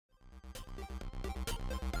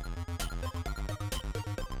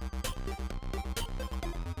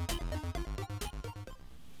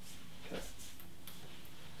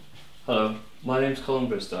Hello, my name's Colin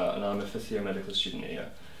Bristow and I'm a 5th year medical student here.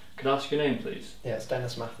 Could I ask your name please? Yeah, it's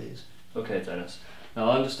Dennis Matthews. Okay Dennis. Now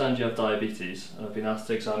I understand you have diabetes and I've been asked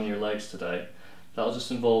to examine your legs today. That'll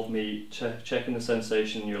just involve me checking the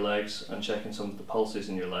sensation in your legs and checking some of the pulses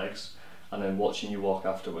in your legs and then watching you walk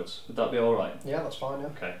afterwards. Would that be alright? Yeah, that's fine, yeah.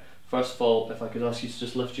 Okay. First of all, if I could ask you to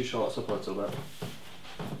just lift your shorts up a little bit.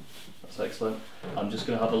 That's excellent. I'm just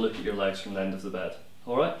going to have a look at your legs from the end of the bed.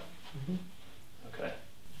 Alright? Mm-hmm. Okay.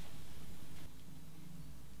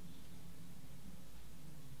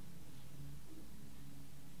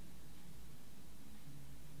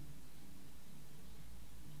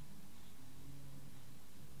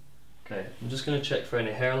 Okay, I'm just going to check for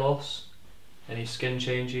any hair loss, any skin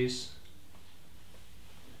changes,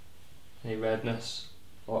 any redness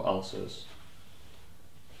or ulcers.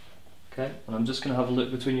 Okay, and I'm just going to have a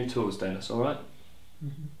look between your toes, Dennis, alright?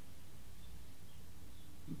 Mm-hmm.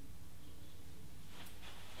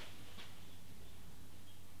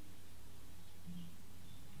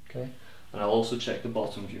 Okay, and I'll also check the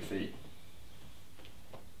bottom of your feet.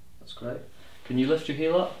 That's great. Can you lift your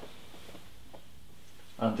heel up?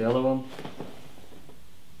 And the other one.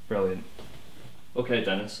 Brilliant. Okay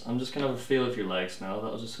Dennis, I'm just going to have a feel of your legs now.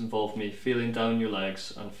 That'll just involve me feeling down your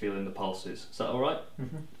legs and feeling the pulses. Is that alright?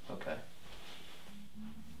 Mm-hmm. Okay.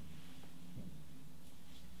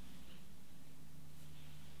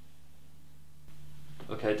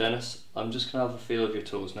 Okay Dennis, I'm just going to have a feel of your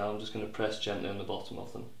toes now. I'm just going to press gently on the bottom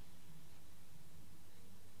of them.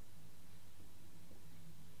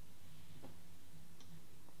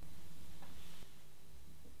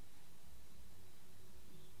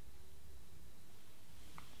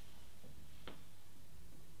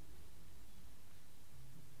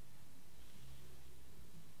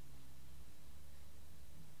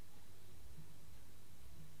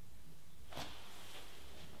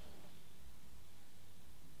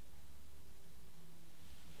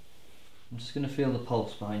 I'm just going to feel the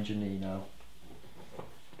pulse behind your knee now.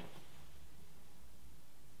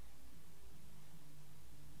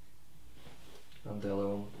 And the other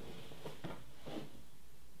one.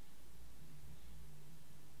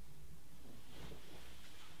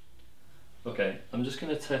 Okay, I'm just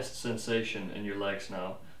going to test sensation in your legs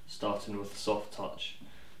now, starting with soft touch.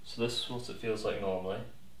 So this is what it feels like normally.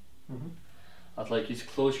 Mm-hmm. I'd like you to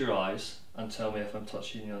close your eyes and tell me if I'm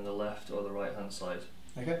touching you on the left or the right hand side.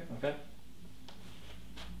 Okay. Okay?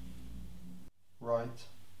 Right,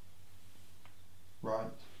 right,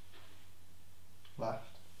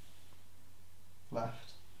 left,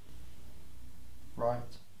 left, right,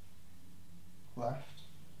 left,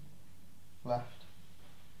 left,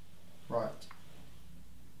 right,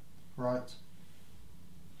 right,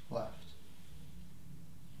 left,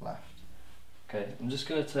 left. Okay, I'm just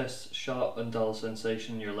going to test sharp and dull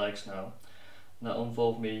sensation in your legs now. And that'll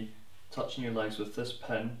involve me touching your legs with this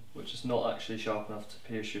pin, which is not actually sharp enough to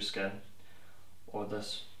pierce your skin, or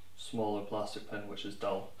this smaller plastic pin which is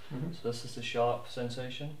dull. Mm-hmm. So this is the sharp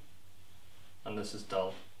sensation and this is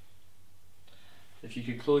dull. If you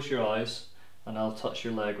could close your eyes and I'll touch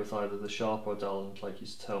your leg with either the sharp or dull and I'd like you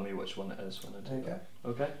to tell me which one it is when I do that.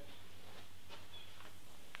 Okay?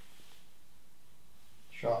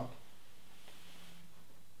 Sharp,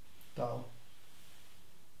 dull,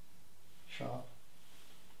 sharp,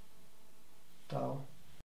 dull,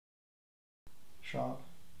 sharp,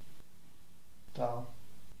 dull,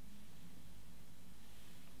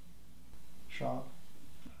 sharp,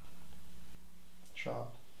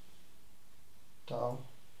 sharp, dull,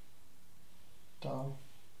 dull,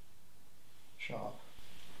 sharp.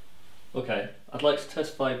 Okay, I'd like to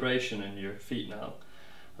test vibration in your feet now,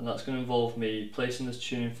 and that's going to involve me placing this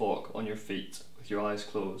tuning fork on your feet with your eyes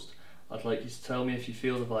closed. I'd like you to tell me if you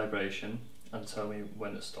feel the vibration and tell me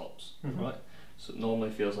when it stops. Mm-hmm. Right? So it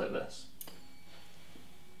normally feels like this.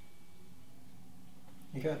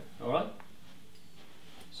 You good? Alright?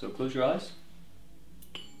 So close your eyes.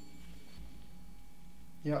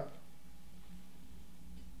 Yep.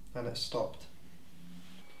 And it stopped.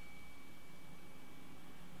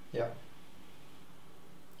 Yep.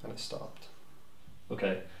 And it stopped.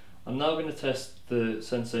 Okay, I'm now going to test the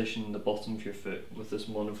sensation in the bottom of your foot with this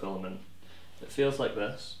monofilament. It feels like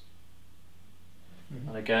this. Mm-hmm.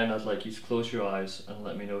 And again, I'd like you to close your eyes and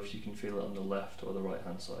let me know if you can feel it on the left or the right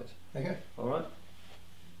hand side. Okay. Alright?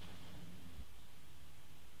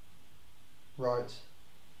 Right,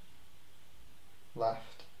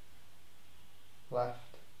 left, left,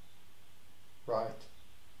 right,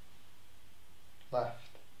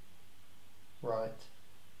 left, right,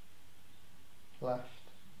 left,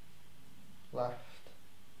 left,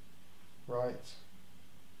 right,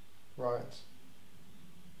 right,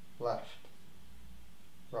 left,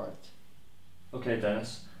 right, Okay,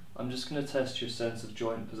 Dennis, I'm just going to test your sense of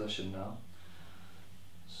joint position now.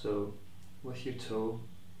 So, with your toe,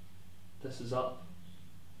 this is up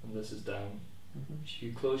and this is down. If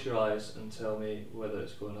you close your eyes and tell me whether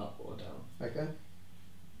it's going up or down. Okay.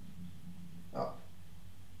 Up.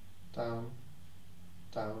 Down.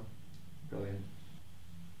 Down. Brilliant.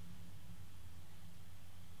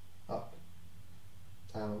 Up.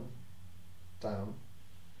 Down. Down.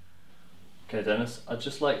 Okay, Dennis, I'd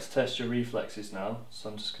just like to test your reflexes now, so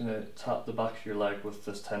I'm just going to tap the back of your leg with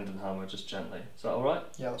this tendon hammer just gently. Is that alright?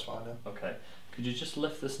 Yeah, that's fine. Yeah. Okay. Could you just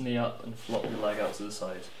lift this knee up and flop your leg out to the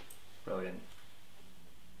side? Brilliant.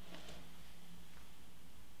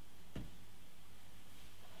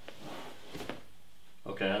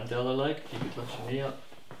 Okay, and the other leg, you could lift your knee up.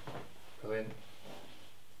 Brilliant.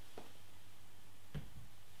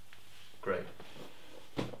 Great.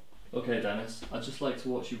 Okay, Dennis, I'd just like to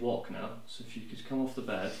watch you walk now, so if you could come off the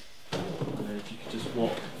bed, and then if you could just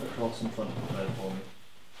walk across in front of the bed for me.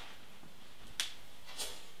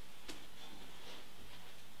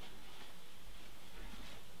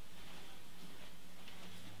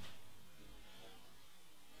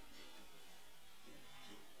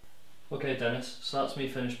 Okay, Dennis, so that's me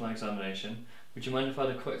finished my examination. Would you mind if I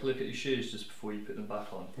had a quick look at your shoes just before you put them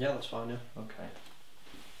back on? Yeah, that's fine. Yeah. Okay.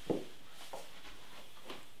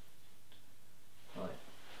 Right,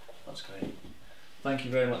 that's great. Thank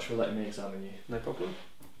you very much for letting me examine you. No problem.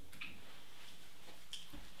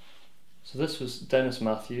 So this was Dennis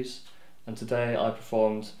Matthews, and today I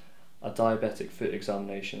performed a diabetic foot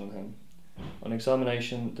examination on him. On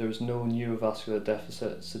examination, there was no neurovascular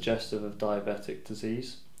deficit suggestive of diabetic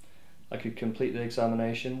disease. I could complete the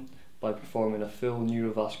examination by performing a full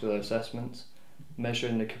neurovascular assessment,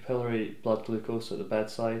 measuring the capillary blood glucose at the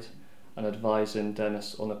bedside, and advising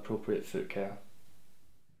Dennis on appropriate foot care.